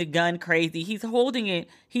waving the gun crazy. He's holding it.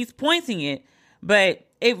 He's pointing it. But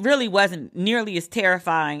it really wasn't nearly as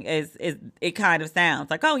terrifying as it kind of sounds.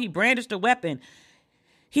 Like, oh, he brandished a weapon.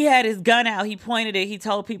 He had his gun out. He pointed it. He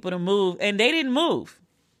told people to move. And they didn't move.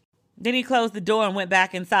 Then he closed the door and went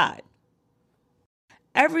back inside.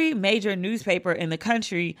 Every major newspaper in the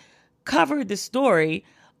country covered the story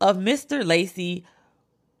of Mr. Lacey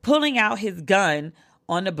pulling out his gun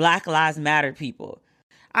on the Black Lives Matter people.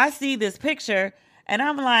 I see this picture and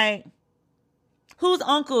I'm like, whose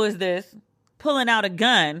uncle is this pulling out a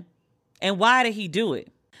gun, and why did he do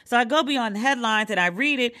it? So I go beyond the headlines and I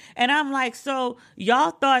read it and I'm like, so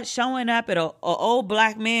y'all thought showing up at a old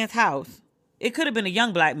Black man's house, it could have been a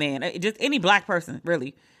young Black man, just any Black person,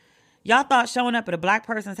 really. Y'all thought showing up at a Black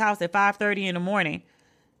person's house at 5:30 in the morning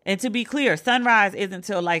And to be clear, sunrise isn't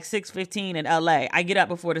till like 6:15 in LA. I get up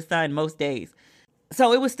before the sun most days.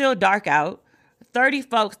 So it was still dark out. 30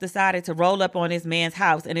 folks decided to roll up on this man's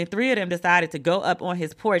house, and then 3 of them decided to go up on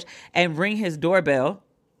his porch and ring his doorbell.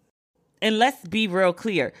 And let's be real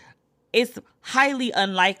clear. It's highly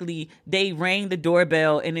unlikely they rang the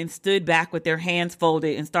doorbell and then stood back with their hands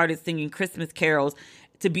folded and started singing Christmas carols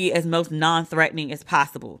to be as most non-threatening as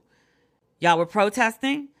possible. Y'all were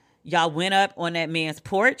protesting. Y'all went up on that man's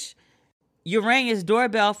porch. You rang his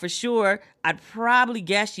doorbell for sure. I'd probably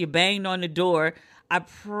guess you banged on the door. I'd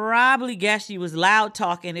probably guess you was loud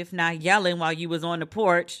talking, if not yelling, while you was on the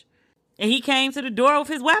porch. And he came to the door with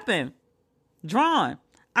his weapon drawn.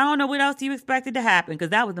 I don't know what else you expected to happen,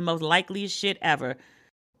 because that was the most likeliest shit ever.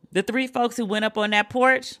 The 3 folks who went up on that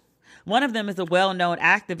porch, one of them is a well-known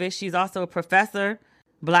activist. She's also a professor,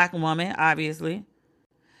 Black woman, obviously.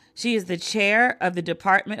 She is the chair of the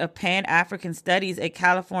Department of Pan-African Studies at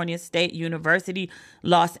California State University,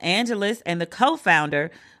 Los Angeles, and the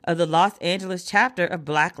co-founder of the Los Angeles chapter of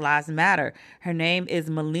Black Lives Matter. Her name is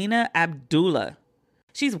Melina Abdullah.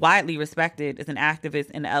 She's widely respected as an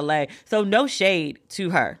activist in LA, so no shade to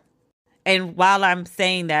her. And while I'm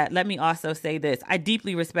saying that, let me also say this. I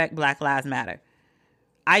deeply respect Black Lives Matter.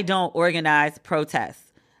 I don't organize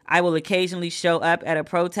protests. I will occasionally show up at a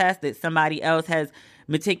protest that somebody else has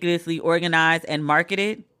meticulously organized and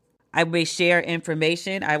marketed. I may share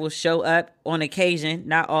information. I will show up on occasion,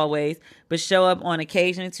 not always, but show up on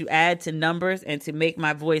occasion to add to numbers and to make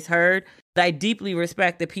my voice heard. I deeply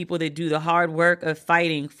respect the people that do the hard work of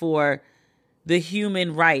fighting for the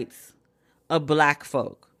human rights of Black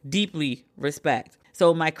folk. Deeply respect.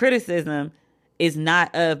 So my criticism is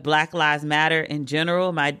not of Black Lives Matter in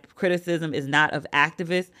general. My criticism is not of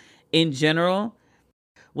activists in general.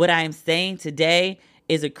 What I am saying today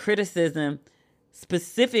is a criticism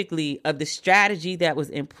specifically of the strategy that was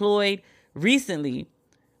employed recently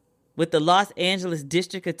with the Los Angeles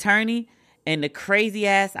district attorney and the crazy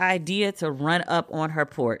ass idea to run up on her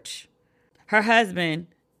porch. Her husband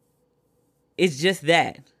is just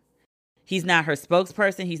that. He's not her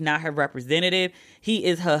spokesperson. He's not her representative. He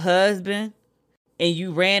is her husband. And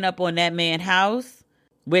you ran up on that man's house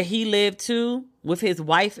where he lived too with his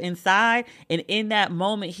wife inside. And in that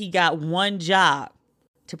moment, he got one job: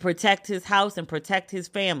 to protect his house and protect his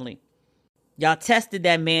family. Y'all tested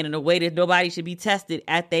that man in a way that nobody should be tested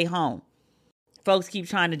at their home. Folks keep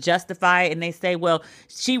trying to justify it, and they say, well,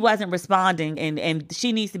 she wasn't responding and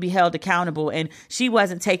she needs to be held accountable, and she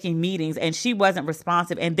wasn't taking meetings and she wasn't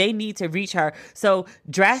responsive and they need to reach her. So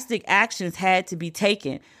drastic actions had to be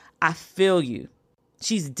taken. I feel you.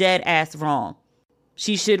 She's dead ass wrong.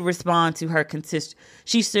 She should respond to her constituency.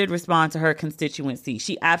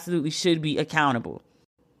 She absolutely should be accountable.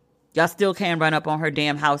 Y'all still can't run up on her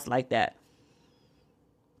damn house like that.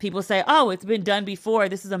 People say, oh, it's been done before.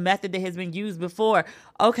 This is a method that has been used before.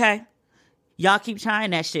 Okay. Y'all keep trying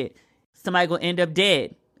that shit. Somebody gonna end up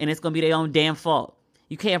dead, and it's gonna be their own damn fault.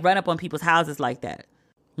 You can't run up on people's houses like that.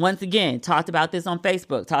 Once again, talked about this on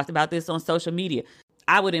Facebook, talked about this on social media.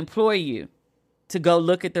 I would implore you to go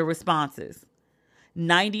look at the responses.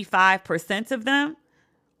 95% of them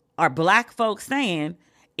are Black folks saying,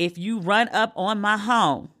 if you run up on my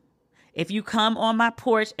home, if you come on my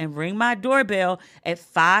porch and ring my doorbell at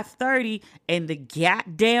 5:30 in the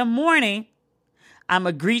goddamn morning, I'm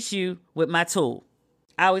going to greet you with my tool.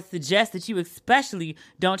 I would suggest that you especially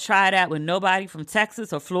don't try that with nobody from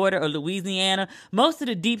Texas or Florida or Louisiana. Most of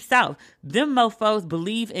the Deep South, them mofos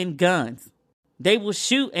believe in guns. They will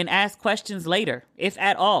shoot and ask questions later, if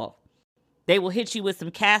at all. They will hit you with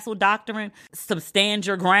some castle doctrine, some stand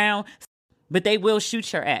your ground, but they will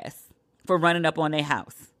shoot your ass for running up on their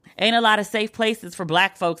house. Ain't a lot of safe places for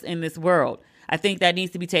Black folks in this world. I think that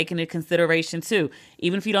needs to be taken into consideration too.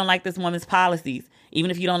 Even if you don't like this woman's policies,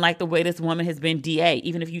 even if you don't like the way this woman has been DA,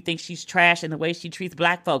 even if you think she's trash in the way she treats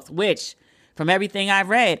Black folks, which from everything I've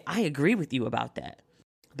read, I agree with you about that.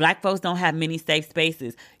 Black folks don't have many safe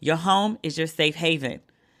spaces. Your home is your safe haven.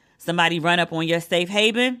 Somebody run up on your safe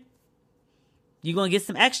haven, you're going to get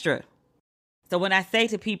some extra. So when I say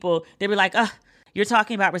to people, they be like, you're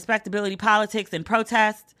talking about respectability politics and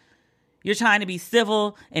protest. You're trying to be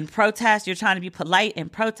civil and protest. You're trying to be polite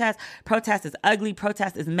and protest. Protest is ugly.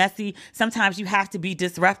 Protest is messy. Sometimes you have to be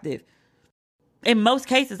disruptive. In most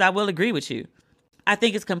cases, I will agree with you. I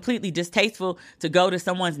think it's completely distasteful to go to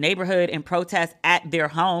someone's neighborhood and protest at their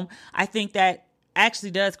home. I think that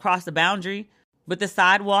actually does cross the boundary. But the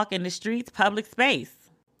sidewalk and the streets, public space,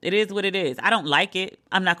 it is what it is. I don't like it.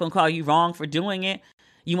 I'm not going to call you wrong for doing it.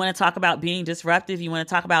 You want to talk about being disruptive? You want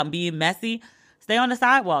to talk about being messy? Stay on the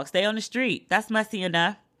sidewalk. Stay on the street. That's messy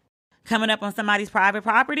enough. coming up on somebody's private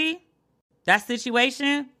property. That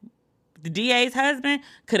situation, the DA's husband,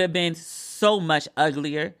 could have been so much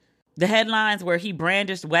uglier. The headlines where he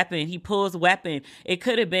brandished weapon, he pulls weapon, it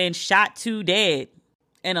could have been shot to dead.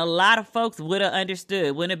 And a lot of folks would have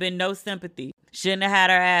understood, wouldn't have been no sympathy. Shouldn't have had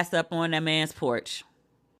her ass up on that man's porch.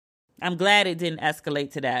 I'm glad it didn't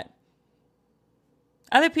escalate to that.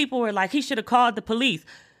 Other people were like, he should have called the police.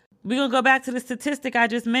 We're going to go back to the statistic I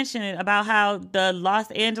just mentioned about how the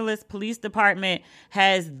Los Angeles Police Department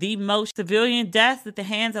has the most civilian deaths at the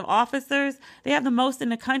hands of officers. They have the most in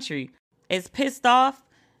the country. As pissed off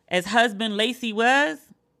as husband Lacey was,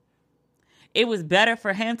 it was better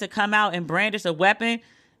for him to come out and brandish a weapon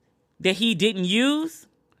that he didn't use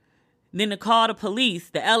than to call the police,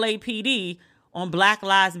 the LAPD, on Black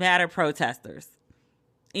Lives Matter protesters.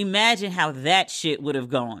 Imagine how that shit would have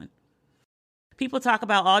gone. People talk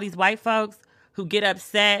about all these white folks who get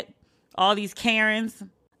upset, all these Karens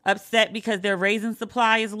upset because their raisin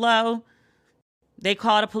supply is low. They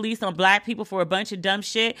call the police on black people for a bunch of dumb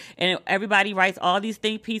shit, and everybody writes all these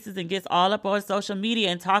think pieces and gets all up on social media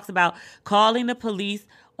and talks about calling the police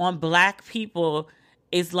on black people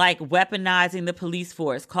is like weaponizing the police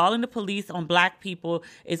force. Calling the police on black people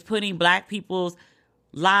is putting black people's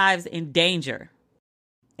lives in danger.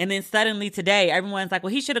 And then suddenly today, everyone's like,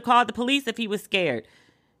 well, he should have called the police if he was scared.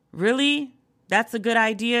 Really? That's a good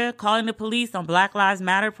idea? Calling the police on Black Lives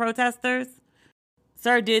Matter protesters?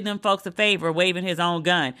 Sir did them folks a favor waving his own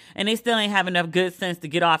gun, and they still ain't have enough good sense to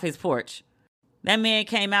get off his porch. That man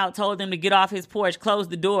came out, told them to get off his porch, closed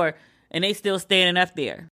the door, and they still standing up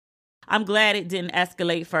there. I'm glad it didn't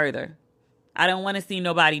escalate further. I don't want to see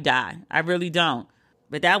nobody die. I really don't.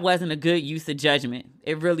 But that wasn't a good use of judgment.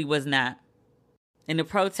 It really was not. And the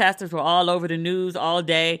protesters were all over the news all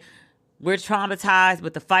day. We're traumatized,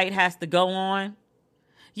 but the fight has to go on.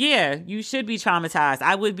 Yeah, you should be traumatized.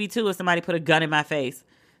 I would be too if somebody put a gun in my face.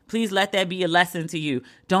 Please let that be a lesson to you.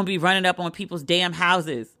 Don't be running up on people's damn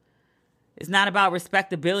houses. It's not about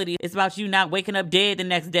respectability. It's about you not waking up dead the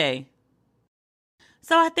next day.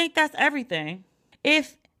 So I think that's everything.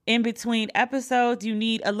 If in between episodes you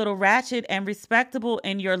need a little ratchet and respectable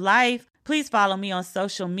in your life, please follow me on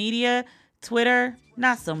social media. Twitter,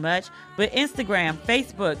 not so much, but Instagram,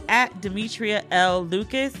 Facebook, at Demetria L.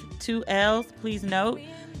 Lucas, 2 L's, please note.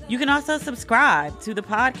 You can also subscribe to the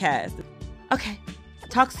podcast. Okay,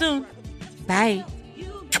 talk soon. Bye.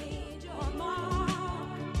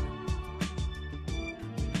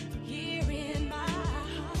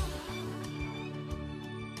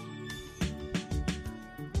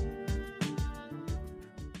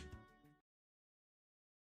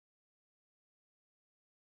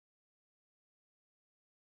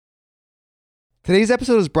 Today's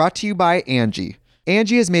episode is brought to you by Angie.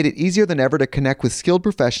 Angie has made it easier than ever to connect with skilled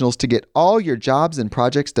professionals to get all your jobs and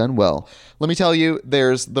projects done well. Let me tell you,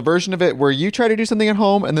 there's the version of it where you try to do something at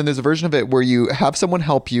home, and then there's a version of it where you have someone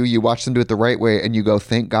help you, you watch them do it the right way, and you go,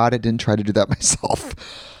 thank God I didn't try to do that myself.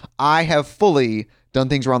 I have fully done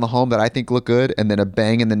things around the home that I think look good, and then a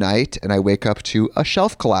bang in the night, and I wake up to a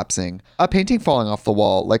shelf collapsing, a painting falling off the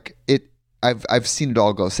wall. I've seen it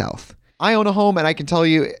all go south. I own a home, and I can tell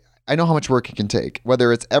you, I know how much work it can take.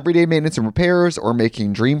 Whether it's everyday maintenance and repairs or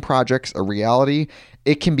making dream projects a reality,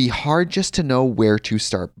 it can be hard just to know where to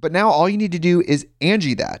start. But now all you need to do is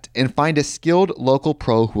Angie that and find a skilled local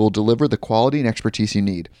pro who will deliver the quality and expertise you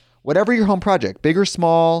need. Whatever your home project, big or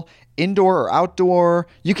small, indoor or outdoor,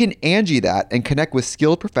 you can Angie that and connect with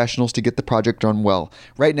skilled professionals to get the project done well.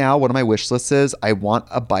 Right now, one of my wish lists is I want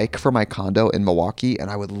a bike for my condo in Milwaukee, and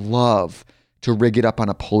I would love to rig it up on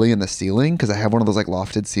a pulley in the ceiling because I have one of those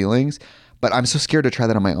lofted ceilings, but I'm so scared to try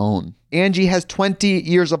that on my own. Angie has 20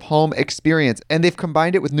 years of home experience, and they've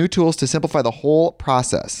combined it with new tools to simplify the whole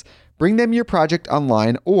process. Bring them your project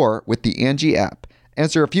online or with the Angie app.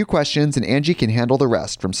 Answer a few questions and Angie can handle the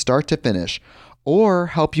rest from start to finish, or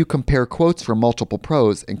help you compare quotes from multiple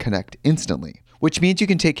pros and connect instantly, which means you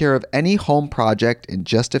can take care of any home project in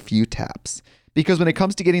just a few taps. Because when it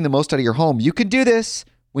comes to getting the most out of your home, you can do this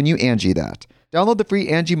when you Angie that. Download the free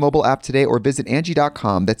Angie mobile app today or visit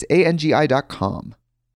Angie.com. That's ANGI.com.